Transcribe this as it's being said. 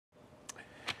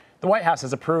The White House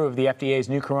has approved the FDA's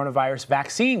new coronavirus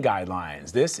vaccine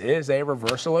guidelines. This is a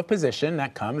reversal of position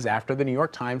that comes after the New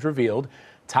York Times revealed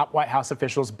top White House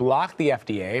officials blocked the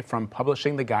FDA from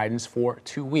publishing the guidance for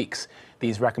 2 weeks.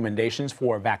 These recommendations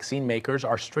for vaccine makers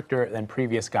are stricter than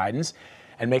previous guidance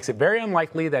and makes it very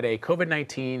unlikely that a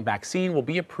COVID-19 vaccine will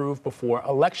be approved before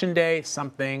Election Day,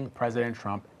 something President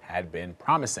Trump had been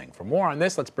promising. For more on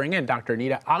this, let's bring in Dr.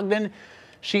 Neeta Ogden.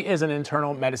 She is an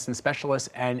internal medicine specialist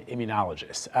and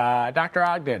immunologist. Dr.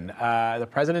 Ogden, the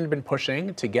president has been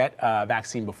pushing to get a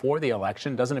vaccine before the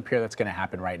election. Doesn't appear that's going to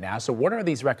happen right now. So what are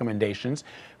these recommendations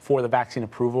for the vaccine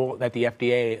approval that the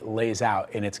FDA lays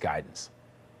out in its guidance?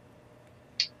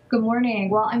 Good morning.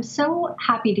 Well, I'm so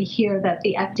happy to hear that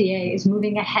the FDA is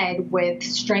moving ahead with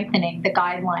strengthening the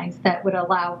guidelines that would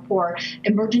allow for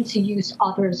emergency use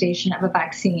authorization of a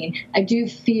vaccine. I do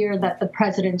fear that the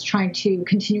president's trying to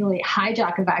continually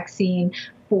hijack a vaccine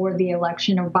for the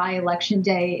election or by election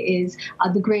day is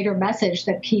the greater message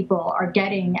that people are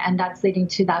getting, and that's leading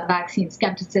to that vaccine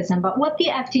skepticism. But what the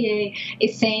FDA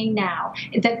is saying now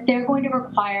is that they're going to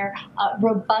require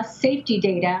robust safety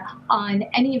data on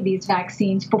any of these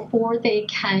vaccines before they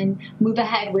can move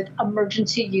ahead with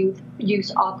emergency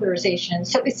use authorization.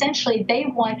 So essentially, they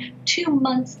want 2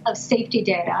 months of safety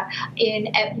data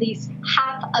in at least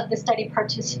half of the study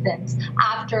participants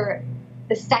after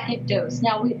the second dose.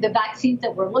 Now, the vaccines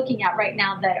that we're looking at right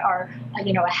now that are,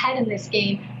 ahead in this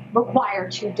game require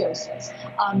 2 doses.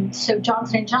 So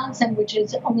Johnson & Johnson, which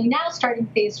is only now starting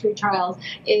phase 3 trials,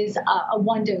 is a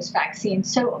 1-dose vaccine.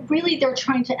 So really, they're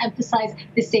trying to emphasize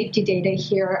the safety data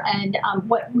here. And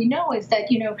what we know is that,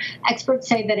 experts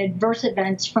say that adverse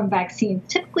events from vaccines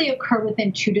typically occur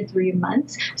within 2 to 3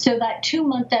 months. So that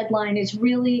 2-month deadline is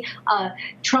really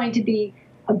trying to be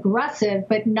aggressive,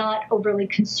 but not overly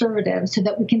conservative, so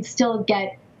that we can still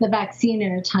get the vaccine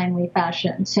in a timely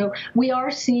fashion. So we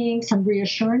are seeing some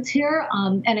reassurance here.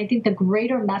 And I think the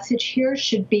greater message here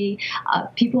should be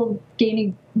people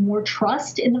gaining more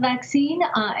trust in the vaccine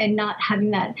and not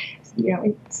having that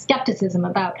skepticism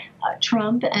about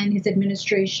Trump and his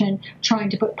administration trying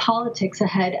to put politics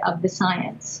ahead of the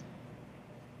science.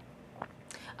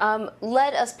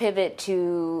 Let us pivot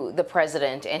to the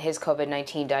president and his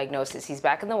COVID-19 diagnosis. He's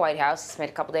back in the White House. He spent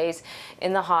a couple days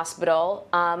in the hospital.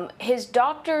 His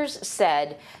doctors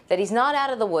said that he's not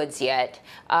out of the woods yet.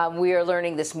 We are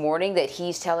learning this morning that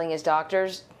he's telling his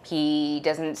doctors he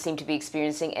doesn't seem to be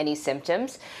experiencing any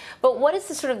symptoms. But what is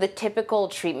the typical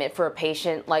treatment for a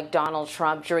patient like Donald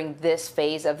Trump during this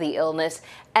phase of the illness?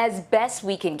 As best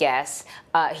we can guess,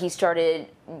 he started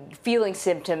feeling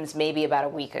symptoms maybe about a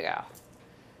week ago.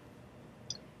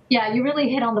 Yeah, you really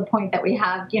hit on the point that we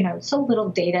have, so little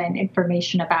data and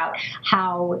information about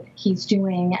how he's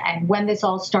doing and when this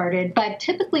all started. But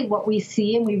typically what we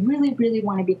see, and we really, really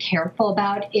want to be careful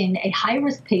about in a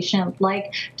high-risk patient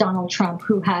like Donald Trump,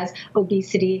 who has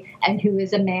obesity and who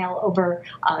is a male over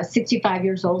 65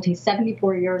 years old, he's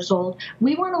 74 years old,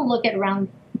 we want to look at around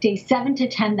day 7 to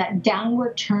 10, that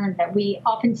downward turn that we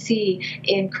often see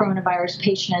in coronavirus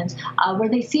patients, where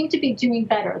they seem to be doing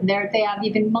better. They have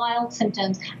even mild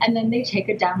symptoms, and then they take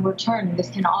a downward turn. And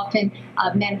this can often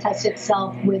manifest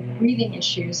itself with breathing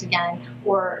issues again,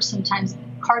 or sometimes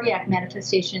cardiac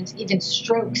manifestations, even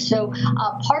strokes. So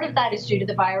part of that is due to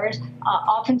the virus.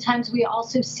 Oftentimes we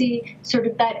also see sort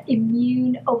of that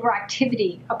immune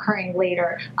overactivity occurring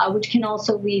later, which can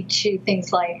also lead to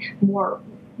things like more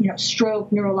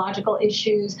stroke, neurological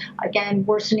issues, again,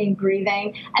 worsening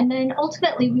breathing. And then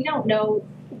ultimately, we don't know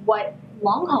what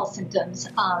long-haul symptoms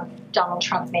Donald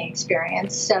Trump may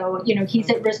experience. So, he's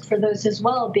at risk for those as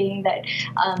well, being that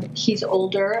he's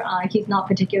older, he's not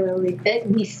particularly fit.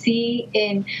 We see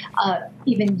in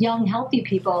even young, healthy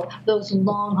people those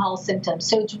long-haul symptoms.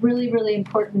 So it's really, really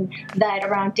important that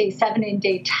around day 7 and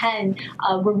day 10,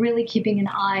 we're really keeping an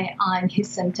eye on his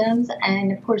symptoms.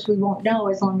 And of course, we won't know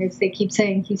as long as they keep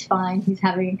saying he's fine. He's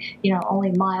having,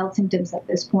 only mild symptoms at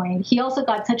this point. He also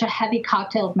got such a heavy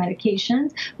cocktail of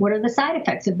medications. What are the side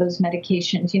effects of those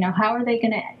medications? How are they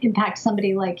going to impact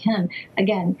somebody like him?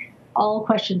 Again, all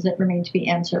questions that remain to be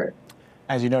answered.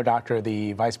 As you know, Doctor,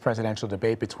 the vice presidential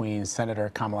debate between Senator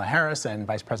Kamala Harris and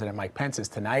Vice President Mike Pence is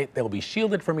tonight. They'll be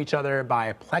shielded from each other by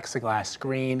a plexiglass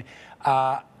screen.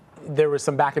 There was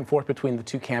some back and forth between the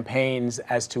two campaigns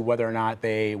as to whether or not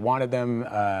they wanted them.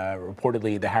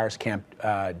 Reportedly, the Harris camp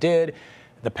did.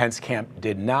 The Pence camp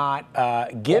did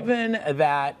not. Given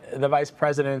that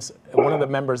one of the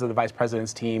members of the vice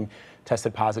president's team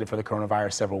tested positive for the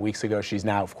coronavirus several weeks ago. She's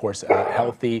now, of course,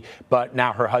 healthy, but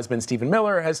now her husband, Stephen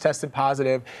Miller, has tested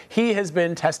positive. He has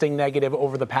been testing negative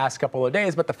over the past couple of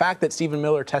days, but the fact that Stephen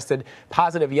Miller tested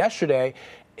positive yesterday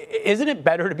isn't it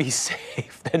better to be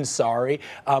safe than sorry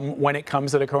when it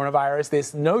comes to the coronavirus?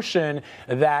 This notion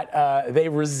that they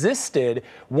resisted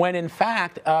when, in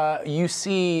fact, you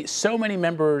see so many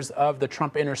members of the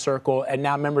Trump inner circle and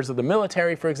now members of the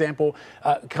military, for example,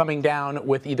 coming down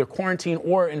with either quarantine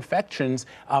or infections.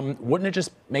 Wouldn't it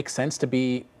just make sense to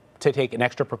take an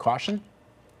extra precaution?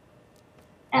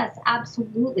 Yes,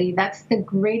 absolutely. That's the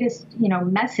greatest,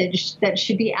 message that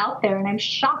should be out there. And I'm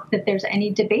shocked that there's any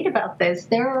debate about this.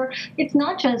 It's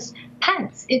not just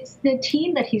Pence. It's the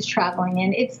team that he's traveling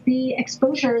in. It's the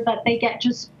exposure that they get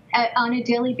just on a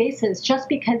daily basis. Just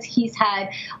because he's had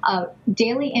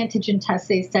daily antigen tests,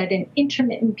 they said, an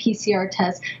intermittent PCR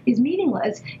test is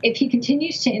meaningless if he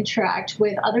continues to interact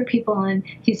with other people on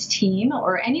his team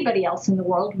or anybody else in the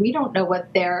world. We don't know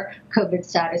what their COVID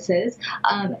status is.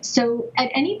 So at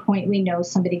any point, we know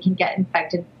somebody can get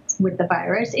infected with the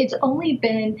virus. It's only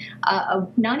been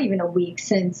not even a week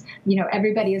since,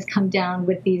 everybody has come down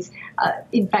with these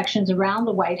infections around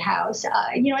the White House.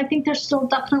 I think there's still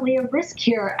definitely a risk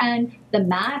here. And the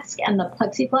mask and the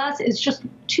plexiglass is just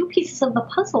two pieces of the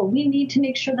puzzle. We need to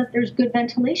make sure that there's good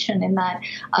ventilation in that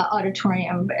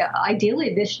auditorium.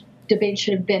 Ideally, this debate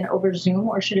should have been over Zoom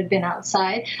or should have been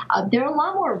outside. There are a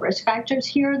lot more risk factors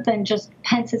here than just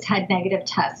Pence has had negative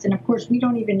tests. And of course, we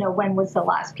don't even know when was the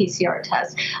last PCR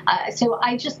test. So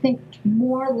I just think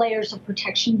more layers of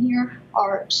protection here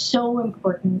are so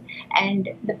important. And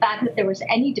the fact that there was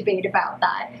any debate about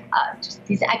that, just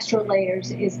these extra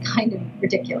layers, is kind of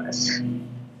ridiculous.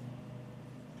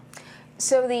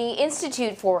 So the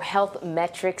Institute for Health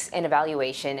Metrics and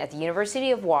Evaluation at the University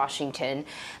of Washington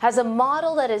has a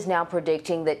model that is now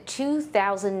predicting that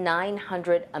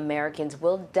 2,900 Americans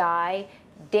will die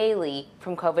daily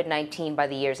from COVID-19 by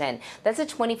the year's end. That's a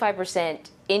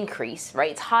 25% increase,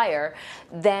 right? It's higher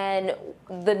than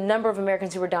the number of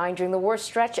Americans who were dying during the worst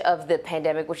stretch of the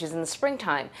pandemic, which is in the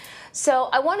springtime. So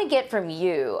I want to get from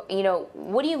you,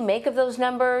 what do you make of those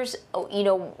numbers?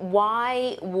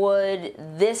 Why would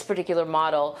this particular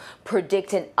model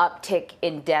predict an uptick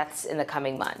in deaths in the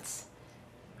coming months?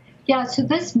 Yeah, so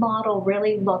this model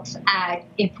really looks at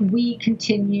if we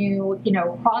continue,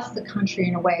 across the country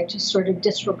in a way to sort of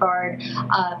disregard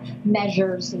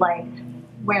measures like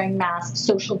wearing masks,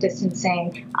 social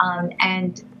distancing,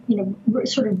 and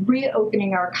sort of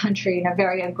reopening our country in a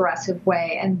very aggressive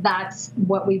way. And that's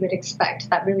what we would expect,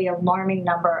 that really alarming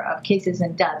number of cases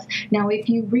and deaths. Now, if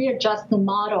you readjust the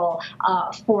model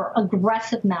for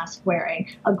aggressive mask wearing,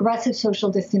 aggressive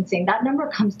social distancing, that number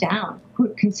comes down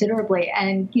considerably.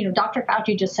 And, Dr.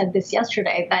 Fauci just said this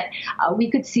yesterday, that we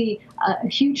could see a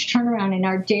huge turnaround in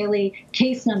our daily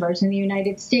case numbers in the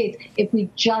United States if we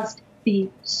just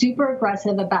be super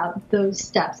aggressive about those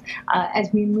steps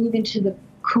as we move into the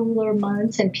cooler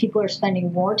months and people are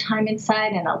spending more time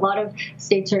inside, and a lot of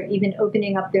states are even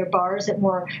opening up their bars at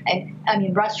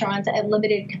restaurants at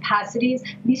limited capacities.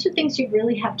 These are things you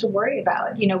really have to worry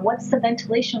about. What's the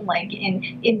ventilation like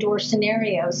in indoor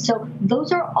scenarios? So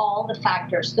those are all the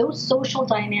factors. Those social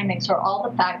dynamics are all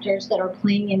the factors that are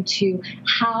playing into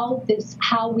how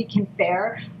we can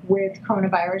fare with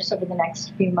coronavirus over the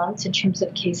next few months in terms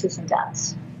of cases and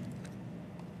deaths.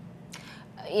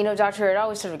 Doctor, it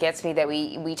always sort of gets me that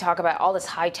we talk about all this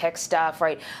high-tech stuff,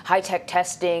 right? High-tech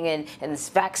testing and this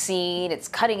vaccine, it's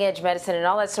cutting-edge medicine and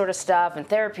all that sort of stuff and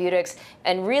therapeutics.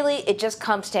 And really, it just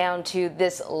comes down to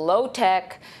this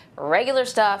low-tech, regular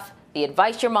stuff, the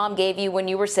advice your mom gave you when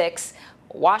you were 6,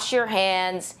 wash your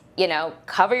hands,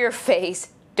 cover your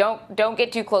face, don't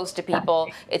get too close to people.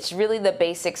 It's really the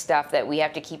basic stuff that we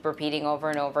have to keep repeating over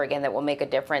and over again that will make a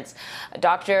difference.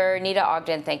 Dr. Neeta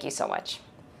Ogden, thank you so much.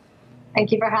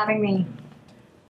 Thank you for having me.